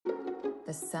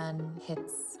the sun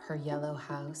hits her yellow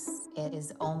house, it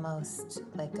is almost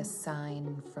like a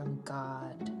sign from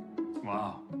God.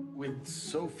 Wow. With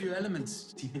so few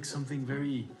elements, he makes something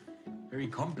very, very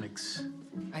complex.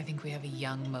 I think we have a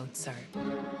young Mozart.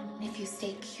 If you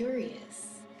stay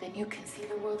curious, then you can see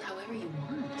the world however you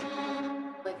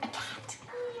want. Like a cat.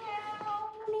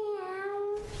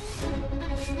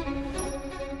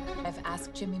 I've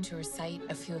asked Jimmy to recite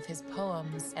a few of his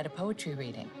poems at a poetry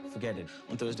reading. Forget it.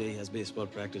 On Thursday, he has baseball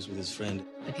practice with his friend.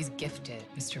 But he's gifted,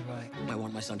 Mr. Roy. I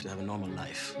want my son to have a normal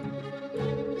life.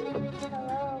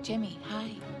 Hello. Jimmy,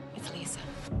 hi. It's Lisa.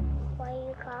 Why are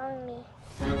you calling me?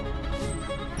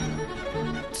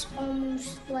 It's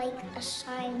almost like a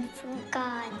sign from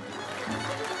God.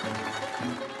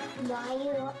 Why are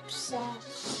you upset?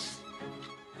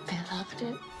 I loved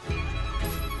it.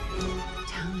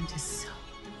 Talent is so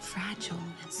fragile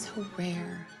and so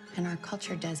rare, and our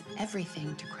culture does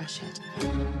everything to crush it.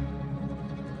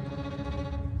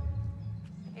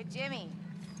 Hey, Jimmy.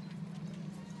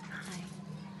 Hi.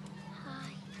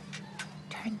 Hi.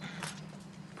 Turn that.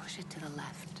 Push it to the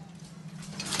left.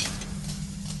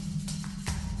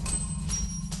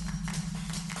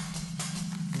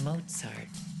 Mozart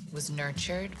was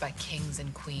nurtured by kings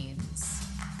and queens.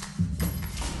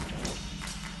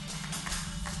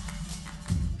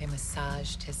 They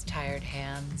massaged his tired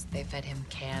hands. They fed him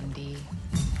candy.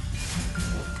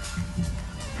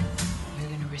 We're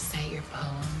gonna recite your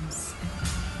poems,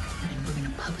 and we're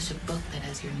gonna publish a book that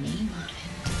has your name on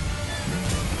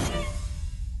it.